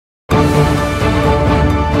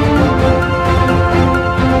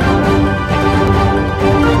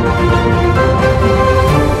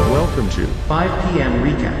5 p.m.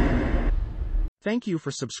 recap. Thank you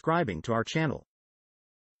for subscribing to our channel.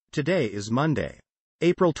 Today is Monday,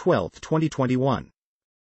 April 12, 2021.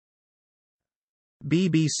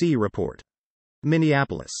 BBC report.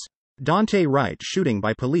 Minneapolis. Daunte Wright shooting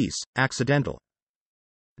by police, accidental.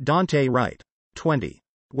 Daunte Wright, 20,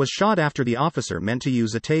 was shot after the officer meant to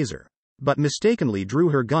use a taser, but mistakenly drew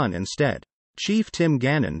her gun instead, Chief Tim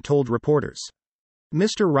Gannon told reporters.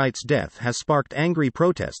 Mr. Wright's death has sparked angry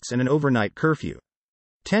protests and an overnight curfew.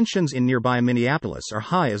 Tensions in nearby Minneapolis are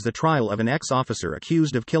high as the trial of an ex-officer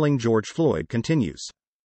accused of killing George Floyd continues.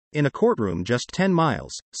 In a courtroom just 10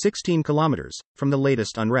 miles, 16 kilometers, from the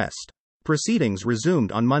latest unrest, proceedings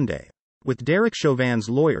resumed on Monday, with Derek Chauvin's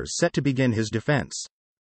lawyers set to begin his defense.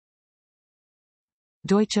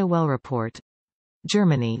 Deutsche Welle report.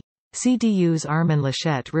 Germany. CDU's Armin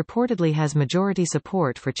Laschet reportedly has majority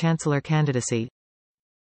support for chancellor candidacy.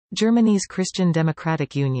 Germany's Christian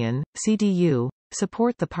Democratic Union, CDU,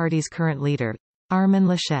 support the party's current leader, Armin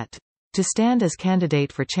Laschet, to stand as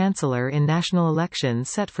candidate for chancellor in national elections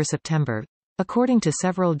set for September, according to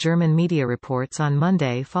several German media reports on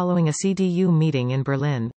Monday following a CDU meeting in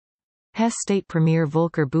Berlin. Hesse State Premier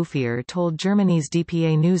Volker Bouffier told Germany's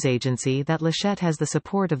dpa news agency that Laschet has the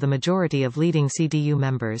support of the majority of leading CDU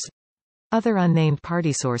members. Other unnamed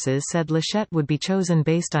party sources said Laschet would be chosen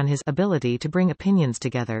based on his ability to bring opinions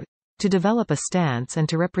together, to develop a stance and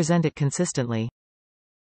to represent it consistently.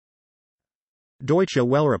 Deutsche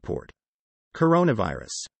Welle report.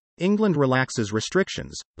 Coronavirus. England relaxes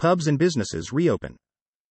restrictions, pubs and businesses reopen.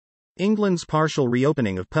 England's partial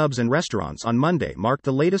reopening of pubs and restaurants on Monday marked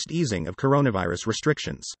the latest easing of coronavirus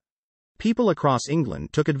restrictions. People across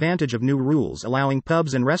England took advantage of new rules allowing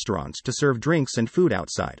pubs and restaurants to serve drinks and food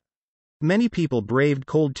outside. Many people braved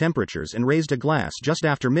cold temperatures and raised a glass just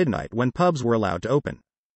after midnight when pubs were allowed to open.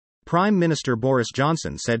 Prime Minister Boris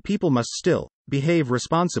Johnson said people must still behave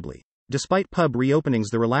responsibly. Despite pub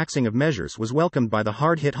reopenings, the relaxing of measures was welcomed by the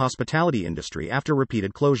hard-hit hospitality industry after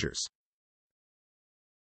repeated closures.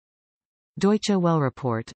 Deutsche Welle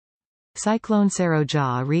report. Cyclone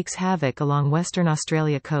Saroja wreaks havoc along Western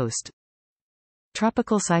Australia coast.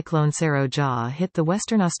 Tropical cyclone Saroja hit the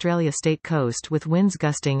Western Australia state coast with winds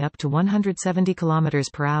gusting up to 170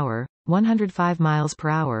 km per hour, 105 miles per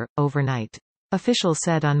hour, overnight, officials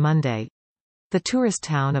said on Monday. The tourist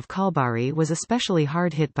town of Kalbarri was especially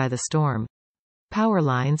hard hit by the storm. Power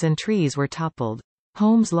lines and trees were toppled.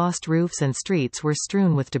 Homes lost roofs and streets were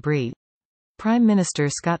strewn with debris. Prime Minister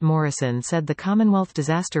Scott Morrison said the Commonwealth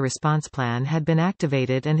Disaster Response Plan had been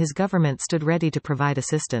activated and his government stood ready to provide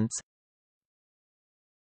assistance.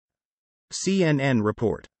 CNN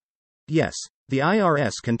report. Yes, the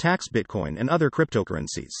IRS can tax Bitcoin and other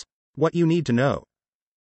cryptocurrencies. What you need to know.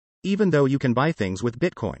 Even though you can buy things with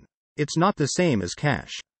Bitcoin, it's not the same as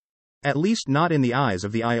cash. At least not in the eyes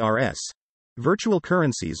of the IRS. Virtual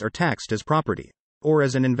currencies are taxed as property, or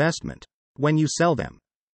as an investment, when you sell them.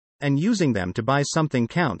 And using them to buy something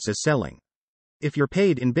counts as selling. If you're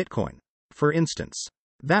paid in Bitcoin, for instance,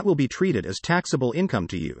 that will be treated as taxable income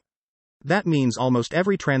to you. That means almost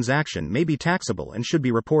every transaction may be taxable and should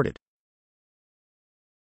be reported.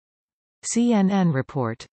 CNN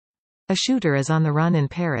report. A shooter is on the run in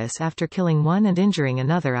Paris after killing one and injuring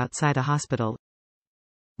another outside a hospital.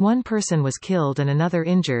 One person was killed and another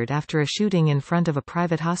injured after a shooting in front of a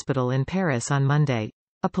private hospital in Paris on Monday,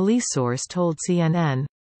 a police source told CNN.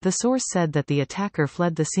 The source said that the attacker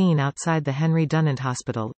fled the scene outside the Henri Dunant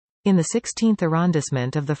Hospital, in the 16th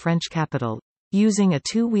arrondissement of the French capital, using a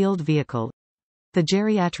two-wheeled vehicle. The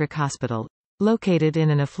geriatric hospital, located in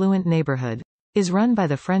an affluent neighborhood, is run by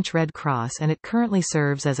the French Red Cross and it currently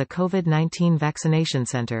serves as a COVID-19 vaccination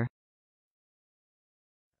center.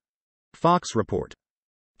 Fox report.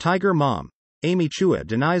 Tiger mom, Amy Chua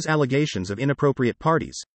denies allegations of inappropriate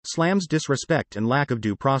parties, slams disrespect and lack of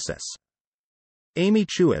due process. Amy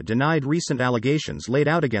Chua denied recent allegations laid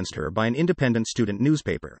out against her by an independent student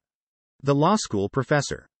newspaper. The law school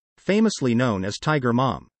professor, famously known as Tiger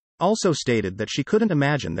Mom, also stated that she couldn't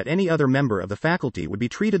imagine that any other member of the faculty would be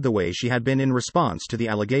treated the way she had been in response to the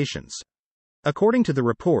allegations. According to the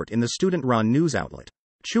report in the student-run news outlet,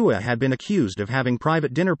 Chua had been accused of having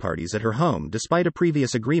private dinner parties at her home despite a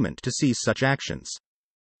previous agreement to cease such actions.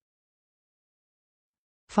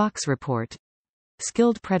 Fox report.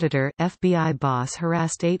 Skilled predator, FBI boss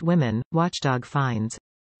harassed 8 women, watchdog finds.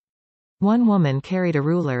 One woman carried a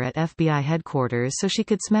ruler at FBI headquarters so she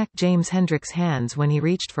could smack James Hendricks' hands when he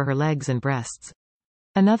reached for her legs and breasts.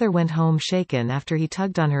 Another went home shaken after he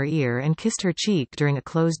tugged on her ear and kissed her cheek during a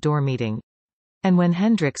closed-door meeting. And when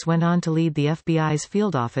Hendricks went on to lead the FBI's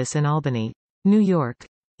field office in Albany, New York,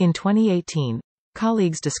 in 2018.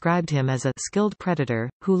 Colleagues described him as a skilled predator,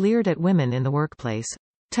 who leered at women in the workplace,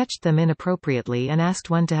 touched them inappropriately and asked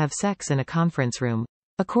one to have sex in a conference room,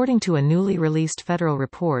 according to a newly released federal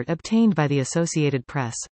report obtained by the Associated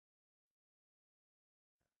Press.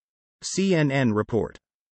 CNN report.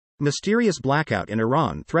 Mysterious blackout in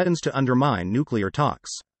Iran threatens to undermine nuclear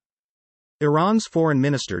talks. Iran's Foreign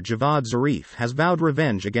Minister Javad Zarif has vowed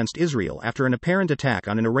revenge against Israel after an apparent attack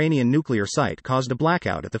on an Iranian nuclear site caused a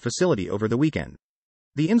blackout at the facility over the weekend.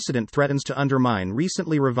 The incident threatens to undermine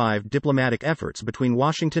recently revived diplomatic efforts between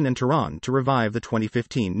Washington and Tehran to revive the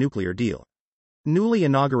 2015 nuclear deal. Newly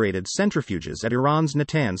inaugurated centrifuges at Iran's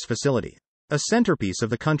Natanz facility, a centerpiece of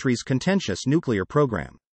the country's contentious nuclear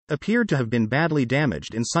program, appeared to have been badly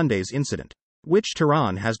damaged in Sunday's incident, which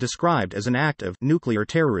Tehran has described as an act of nuclear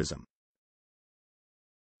terrorism.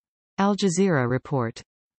 Al Jazeera report.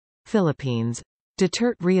 Philippines.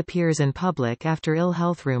 Duterte reappears in public after ill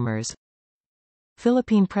health rumors.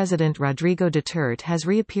 Philippine President Rodrigo Duterte has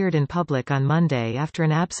reappeared in public on Monday after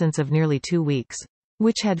an absence of nearly 2 weeks,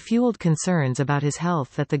 which had fueled concerns about his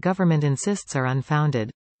health that the government insists are unfounded.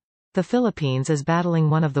 The Philippines is battling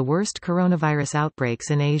one of the worst coronavirus outbreaks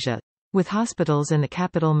in Asia, with hospitals in the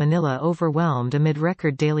capital Manila overwhelmed amid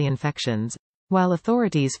record daily infections, while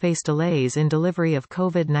authorities face delays in delivery of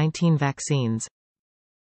COVID-19 vaccines.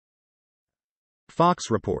 Fox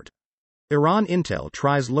report. Iran intel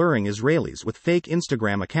tries luring Israelis with fake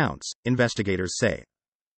Instagram accounts, investigators say.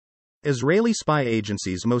 Israeli spy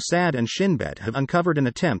agencies Mossad and Shin Bet have uncovered an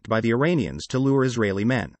attempt by the Iranians to lure Israeli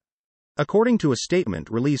men. According to a statement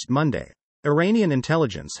released Monday, Iranian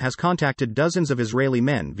intelligence has contacted dozens of Israeli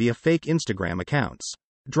men via fake Instagram accounts,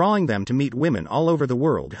 drawing them to meet women all over the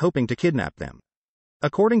world hoping to kidnap them.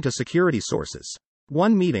 According to security sources,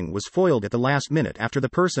 one meeting was foiled at the last minute after the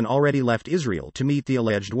person already left Israel to meet the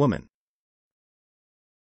alleged woman.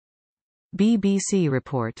 BBC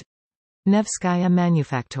report. Nevskaya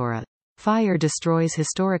Manufaktura. Fire destroys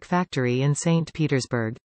historic factory in St.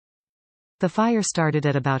 Petersburg. The fire started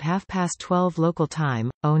at about 12:30 local time,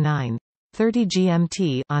 09:30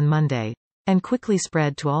 GMT, on Monday, and quickly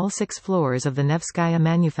spread to all 6 floors of the Nevskaya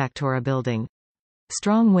Manufaktura building.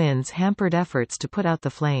 Strong winds hampered efforts to put out the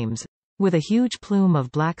flames, with a huge plume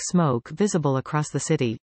of black smoke visible across the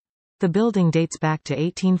city. The building dates back to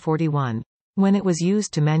 1841, when it was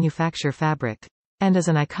used to manufacture fabric, and is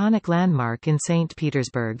an iconic landmark in St.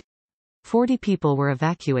 Petersburg. 40 people were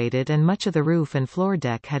evacuated and much of the roof and floor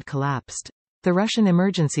deck had collapsed, the Russian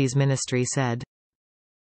Emergencies Ministry said.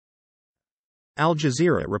 Al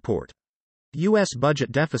Jazeera report. U.S.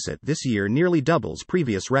 budget deficit this year nearly doubles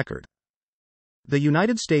previous record. The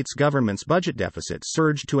United States government's budget deficit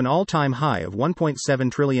surged to an all-time high of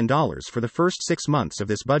 $1.7 trillion for the first 6 months of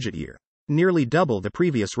this budget year, nearly double the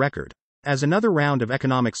previous record, as another round of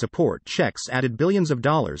economic support checks added billions of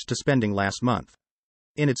dollars to spending last month.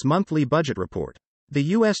 In its monthly budget report, the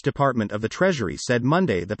U.S. Department of the Treasury said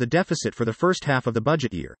Monday that the deficit for the first half of the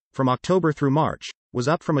budget year, from October through March, was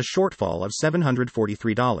up from a shortfall of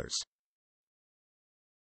 $743.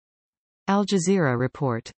 Al Jazeera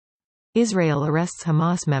report. Israel arrests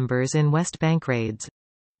Hamas members in West Bank raids.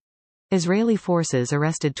 Israeli forces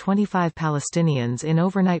arrested 25 Palestinians in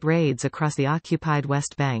overnight raids across the occupied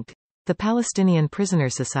West Bank, the Palestinian Prisoner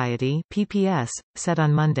Society (PPS) said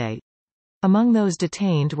on Monday. Among those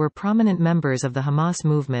detained were prominent members of the Hamas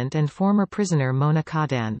movement and former prisoner Mona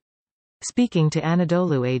Qadan. Speaking to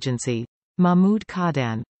Anadolu Agency, Mahmoud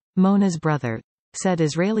Qadan, Mona's brother, said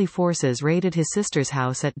Israeli forces raided his sister's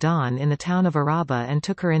house at dawn in the town of Araba and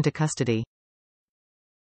took her into custody.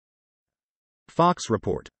 Fox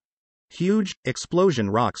report. Huge explosion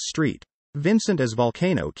rocks street. Vincent as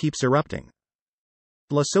volcano keeps erupting.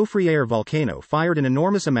 La Soufriere volcano fired an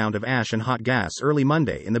enormous amount of ash and hot gas early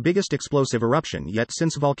Monday in the biggest explosive eruption yet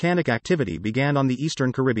since volcanic activity began on the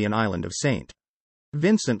eastern Caribbean island of St.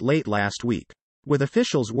 Vincent late last week, with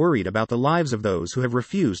officials worried about the lives of those who have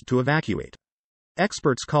refused to evacuate.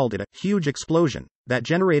 Experts called it a huge explosion that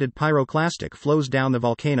generated pyroclastic flows down the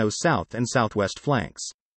volcano's south and southwest flanks.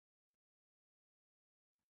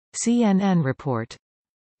 CNN report.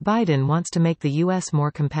 Biden wants to make the U.S.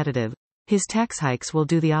 more competitive. His tax hikes will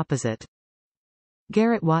do the opposite.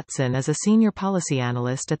 Garrett Watson is a senior policy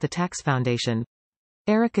analyst at the Tax Foundation.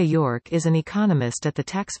 Erica York is an economist at the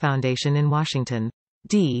Tax Foundation in Washington,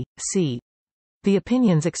 D.C. The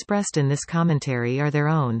opinions expressed in this commentary are their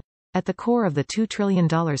own. At the core of the $2 trillion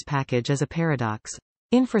package is a paradox.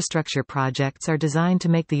 Infrastructure projects are designed to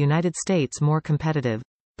make the United States more competitive,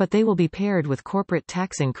 but they will be paired with corporate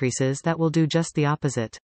tax increases that will do just the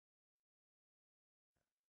opposite.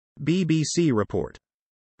 BBC report.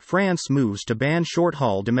 France moves to ban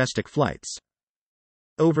short-haul domestic flights.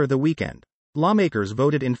 Over the weekend, lawmakers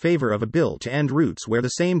voted in favor of a bill to end routes where the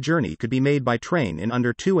same journey could be made by train in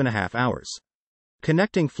under 2.5 hours.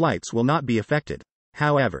 Connecting flights will not be affected.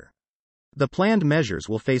 However, the planned measures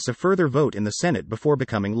will face a further vote in the Senate before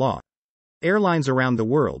becoming law. Airlines around the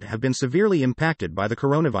world have been severely impacted by the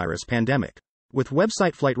coronavirus pandemic, with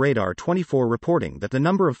website FlightRadar24 reporting that the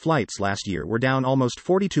number of flights last year were down almost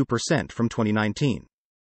 42% from 2019.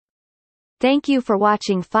 Thank you for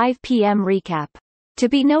watching 5 p.m. recap. To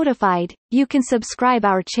be notified, you can subscribe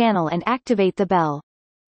our channel and activate the bell.